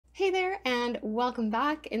Hey there and welcome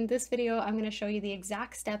back. In this video, I'm going to show you the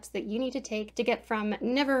exact steps that you need to take to get from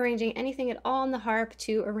never arranging anything at all on the harp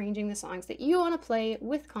to arranging the songs that you want to play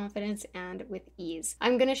with confidence and with ease.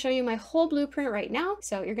 I'm going to show you my whole blueprint right now,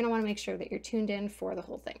 so you're going to want to make sure that you're tuned in for the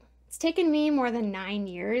whole thing. It's taken me more than 9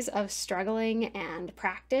 years of struggling and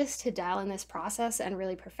practice to dial in this process and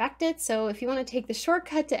really perfect it, so if you want to take the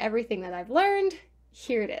shortcut to everything that I've learned,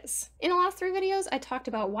 here it is. In the last 3 videos, I talked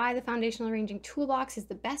about why the foundational arranging toolbox is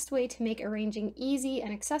the best way to make arranging easy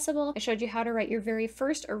and accessible. I showed you how to write your very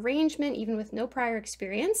first arrangement, even with no prior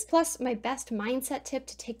experience, plus my best mindset tip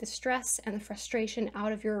to take the stress and the frustration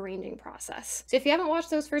out of your arranging process. So if you haven't watched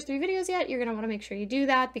those first 3 videos yet, you're gonna wanna make sure you do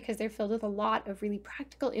that because they're filled with a lot of really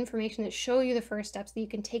practical information that show you the first steps that you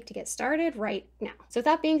can take to get started right now. So with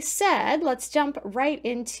that being said, let's jump right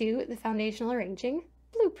into the foundational arranging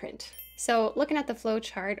blueprint. So looking at the flow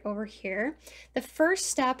chart over here, the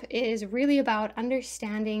first step is really about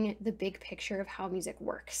understanding the big picture of how music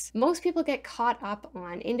works. Most people get caught up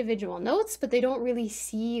on individual notes, but they don't really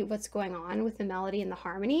see what's going on with the melody and the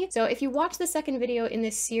harmony. So if you watch the second video in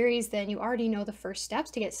this series, then you already know the first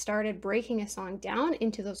steps to get started breaking a song down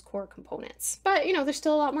into those core components. But there's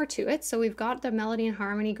still a lot more to it. So we've got the melody and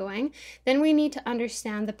harmony going. Then we need to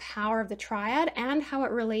understand the power of the triad and how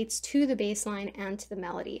it relates to the bass line and to the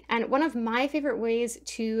melody. And one of my favorite ways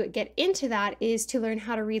to get into that is to learn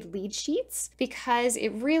how to read lead sheets, because it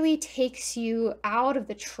really takes you out of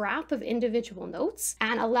the trap of individual notes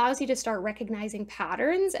and allows you to start recognizing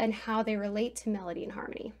patterns and how they relate to melody and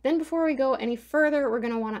harmony. Then before we go any further, we're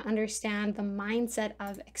going to want to understand the mindset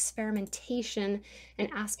of experimentation and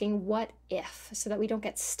asking what if, so that we don't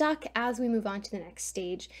get stuck as we move on to the next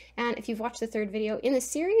stage. And if you've watched the third video in the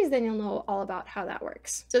series, then you'll know all about how that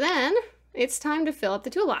works. So then it's time to fill up the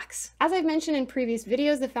toolbox. As I've mentioned in previous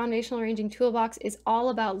videos, the foundational arranging toolbox is all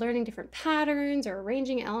about learning different patterns or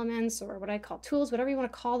arranging elements, or what I call tools, whatever you want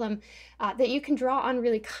to call them, that you can draw on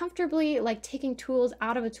really comfortably, like taking tools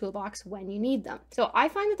out of a toolbox when you need them. So I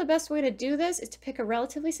find that the best way to do this is to pick a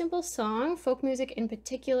relatively simple song. Folk music in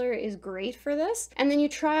particular is great for this. And then you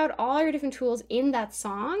try out all your different tools in that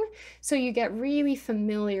song so you get really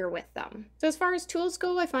familiar with them. So as far as tools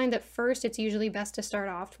go, I find that first it's usually best to start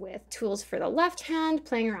off with tools for the left hand,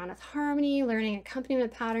 playing around with harmony, learning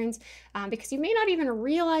accompaniment patterns, because you may not even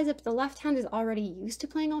realize it, but the left hand is already used to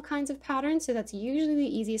playing all kinds of patterns, so that's usually the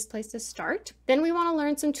easiest place to start. Then we want to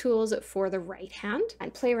learn some tools for the right hand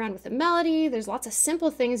and play around with the melody. There's lots of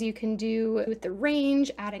simple things you can do with the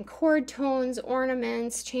range, adding chord tones,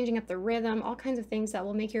 ornaments, changing up the rhythm, all kinds of things that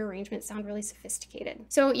will make your arrangement sound really sophisticated.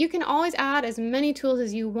 So you can always add as many tools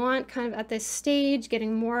as you want kind of at this stage,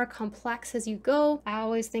 getting more complex as you go. I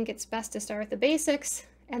always think it's best to start with the basics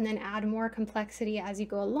and then add more complexity as you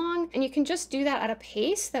go along. And you can just do that at a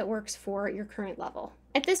pace that works for your current level.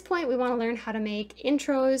 At this point, we want to learn how to make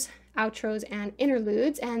intros, outros, and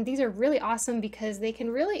interludes, and these are really awesome because they can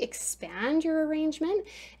really expand your arrangement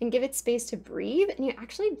and give it space to breathe, and you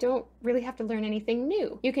actually don't really have to learn anything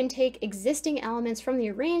new. You can take existing elements from the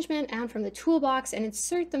arrangement and from the toolbox and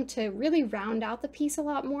insert them to really round out the piece a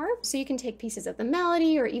lot more. So you can take pieces of the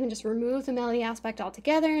melody or even just remove the melody aspect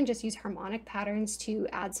altogether and just use harmonic patterns to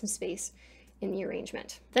add some space in the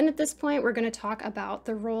arrangement. Then at this point, we're going to talk about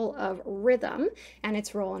the role of rhythm and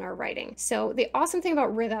its role in our writing. So the awesome thing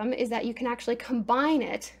about rhythm is that you can actually combine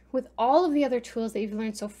it with all of the other tools that you've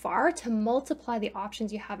learned so far to multiply the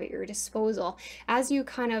options you have at your disposal. As you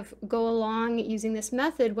kind of go along using this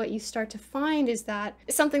method, what you start to find is that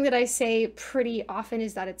something that I say pretty often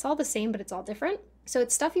is that it's all the same, but it's all different. So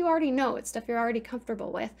it's stuff you already know, it's stuff you're already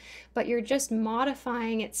comfortable with, but you're just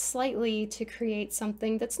modifying it slightly to create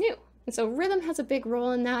something that's new. And so rhythm has a big role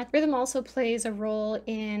in that. Rhythm also plays a role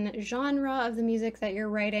in genre of the music that you're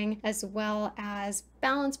writing, as well as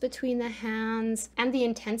balance between the hands and the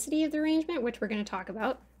intensity of the arrangement, which we're going to talk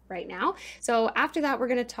about right now. So after that, we're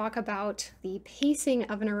going to talk about the pacing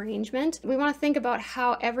of an arrangement. We want to think about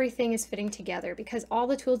how everything is fitting together, because all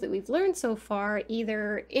the tools that we've learned so far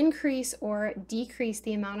either increase or decrease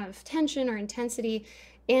the amount of tension or intensity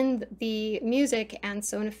in the music, and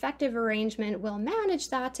so an effective arrangement will manage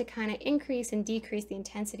that to kind of increase and decrease the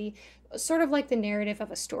intensity, sort of like the narrative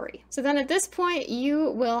of a story. So then at this point,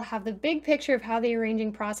 you will have the big picture of how the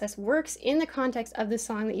arranging process works in the context of the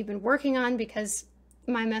song that you've been working on, because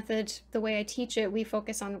my method, the way I teach it, we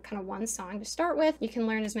focus on kind of one song to start with. You can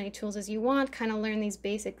learn as many tools as you want, kind of learn these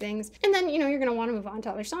basic things. And then, you're going to want to move on to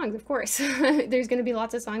other songs, of course. There's going to be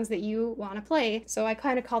lots of songs that you want to play. So I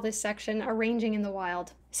kind of call this section Arranging in the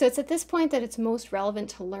Wild. So it's at this point that it's most relevant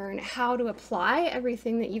to learn how to apply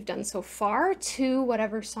everything that you've done so far to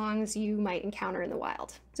whatever songs you might encounter in the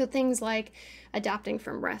wild. So things like adapting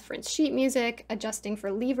from reference sheet music, adjusting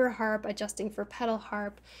for lever harp, adjusting for pedal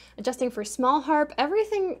harp, adjusting for small harp,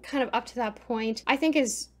 everything kind of up to that point I think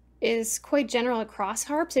is quite general across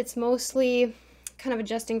harps. It's mostly kind of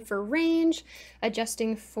adjusting for range,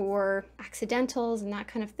 adjusting for accidentals and that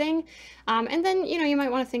kind of thing. And then, you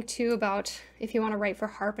might want to think too about if you want to write for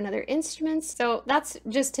harp and other instruments. So that's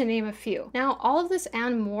just to name a few. Now, all of this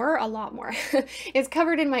and more, a lot more, is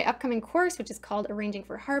covered in my upcoming course, which is called Arranging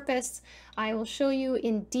for Harpists. I will show you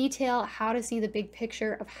in detail how to see the big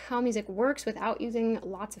picture of how music works without using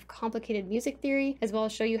lots of complicated music theory, as well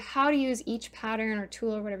as show you how to use each pattern or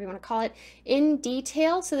tool or whatever you want to call it in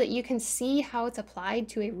detail so that you can see how it's applied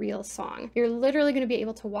to a real song. You're literally going to be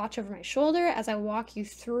able to watch over my shoulder as I walk you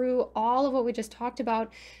through all of what we just talked about,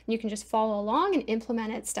 and you can just follow along and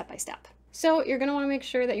implement it step by step. So you're going to want to make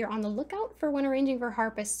sure that you're on the lookout for when Arranging for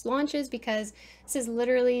Harpists launches, because this is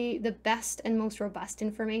literally the best and most robust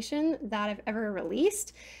information that I've ever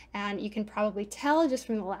released. And you can probably tell just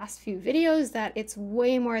from the last few videos that it's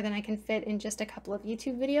way more than I can fit in just a couple of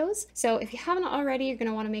YouTube videos. So if you haven't already, you're going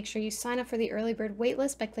to want to make sure you sign up for the early bird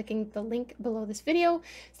waitlist by clicking the link below this video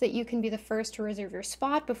so that you can be the first to reserve your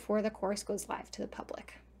spot before the course goes live to the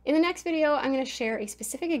public. In the next video, I'm going to share a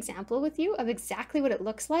specific example with you of exactly what it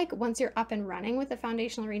looks like once you're up and running with the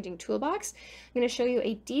Foundational Arranging Toolbox. I'm going to show you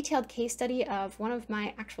a detailed case study of one of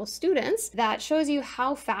my actual students that shows you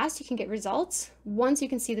how fast you can get results once you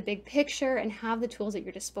can see the big picture and have the tools at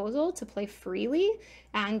your disposal to play freely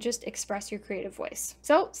and just express your creative voice.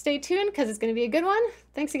 So stay tuned because it's going to be a good one.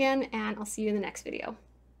 Thanks again, and I'll see you in the next video.